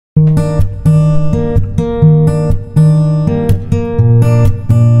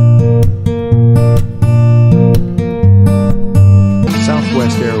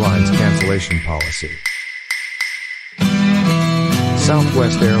cancellation policy.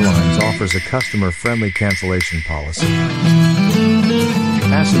 Southwest Airlines offers a customer-friendly cancellation policy.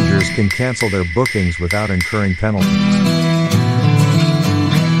 Passengers can cancel their bookings without incurring penalties.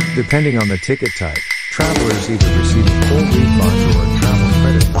 Depending on the ticket type, travelers either receive a full refund or a travel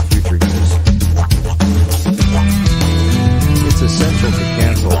credit for future use. It's essential to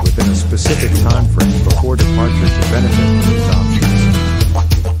cancel within a specific time frame before departure to benefit from these options.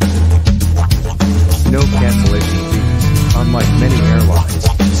 No cancellation fees. Unlike many airlines,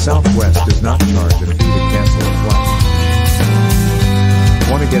 Southwest does not charge a fee to cancel a flight.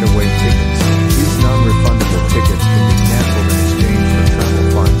 Want to get away tickets? These non-refundable tickets can be canceled in exchange for travel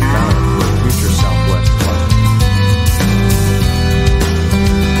funds valid for a future Southwest flight.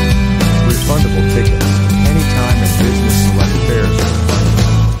 Refundable tickets. Anytime and business select fares or flights.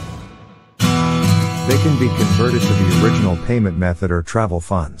 They can be converted to the original payment method or travel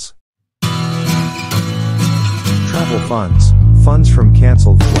funds. Travel funds. Funds from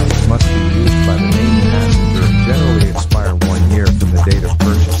cancelled flights must be used by the named passenger and generally expire 1 year from the date of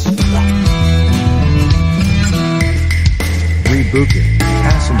purchase. Rebooking.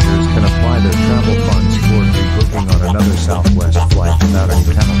 Passengers can apply their travel funds toward rebooking on another Southwest flight without any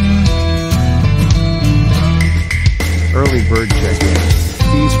penalty. EarlyBird Check-In.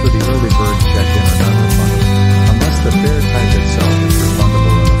 Fees for the EarlyBird Check-In are not refundable, unless the fare type itself is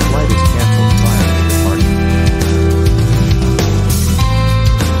refundable and the flight is cancelled prior to departure.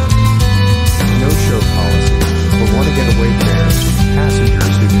 No-show policy. For want-to-get-away fares,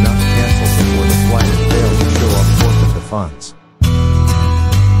 passengers who do not cancel before the flight and fail to show up forfeit the funds.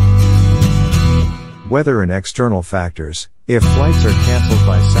 Weather and external factors. If flights are cancelled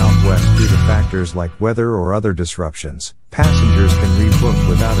by Southwest due to factors like weather or other disruptions, passengers can rebook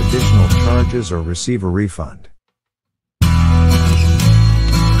without additional charges or receive a refund.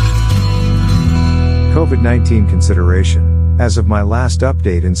 COVID-19 consideration. As of my last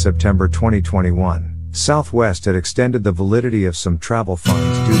update in September 2021, Southwest had extended the validity of some travel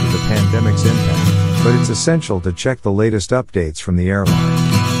funds due to the pandemic's impact, but it's essential to check the latest updates from the airline.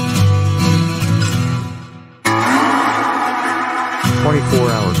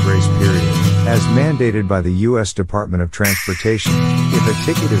 24-hour grace period. As mandated by the U.S. Department of Transportation, if a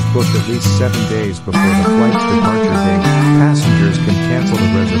ticket is booked at least 7 days before the flight's departure date, passengers can cancel the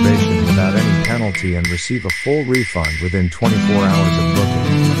reservation without any penalty and receive a full refund within 24 hours of booking.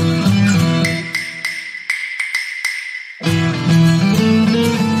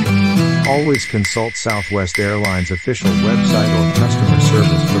 Always consult Southwest Airlines' official website or customer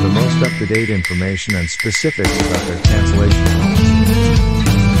service for the most up-to-date information and specifics about their cancellation policy.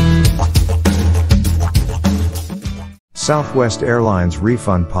 Southwest Airlines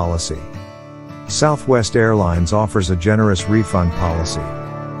Refund Policy. Southwest Airlines offers a generous refund policy.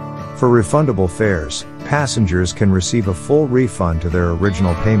 For refundable fares, passengers can receive a full refund to their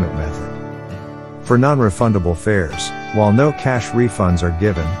original payment method. For non-refundable fares, while no cash refunds are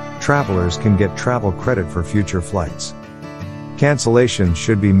given, travelers can get travel credit for future flights. Cancellations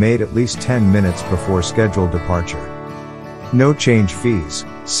should be made at least 10 minutes before scheduled departure. No change fees.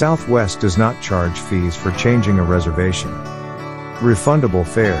 Southwest does not charge fees for changing a reservation. Refundable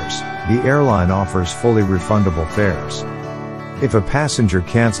fares. The airline offers fully refundable fares. If a passenger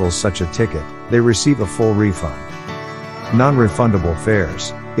cancels such a ticket, they receive a full refund. Non-refundable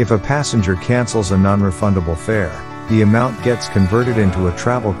fares. If a passenger cancels a non-refundable fare, the amount gets converted into a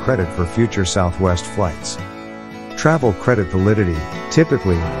travel credit for future Southwest flights. Travel credit validity.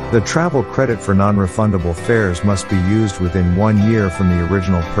 Typically, the travel credit for non-refundable fares must be used within 1 year from the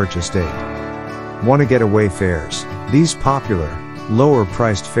original purchase date. Want-to-get-away fares. These popular,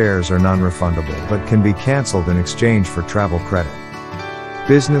 lower-priced fares are non-refundable but can be canceled in exchange for travel credit.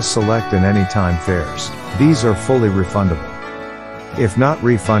 Business Select and Anytime fares. These are fully refundable. If not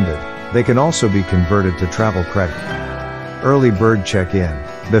refunded, they can also be converted to travel credit. EarlyBird Check-In.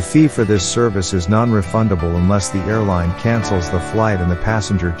 The fee for this service is non-refundable unless the airline cancels the flight and the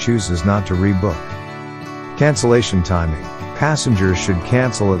passenger chooses not to rebook. Cancellation timing. Passengers should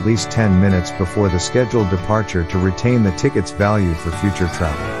cancel at least 10 minutes before the scheduled departure to retain the ticket's value for future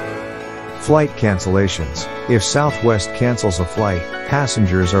travel. Flight cancellations. If Southwest cancels a flight,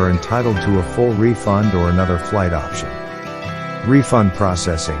 passengers are entitled to a full refund or another flight option. Refund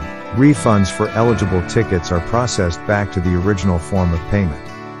processing. Refunds for eligible tickets are processed back to the original form of payment.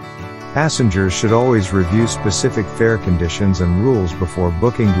 Passengers should always review specific fare conditions and rules before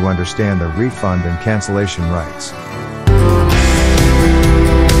booking to understand their refund and cancellation rights.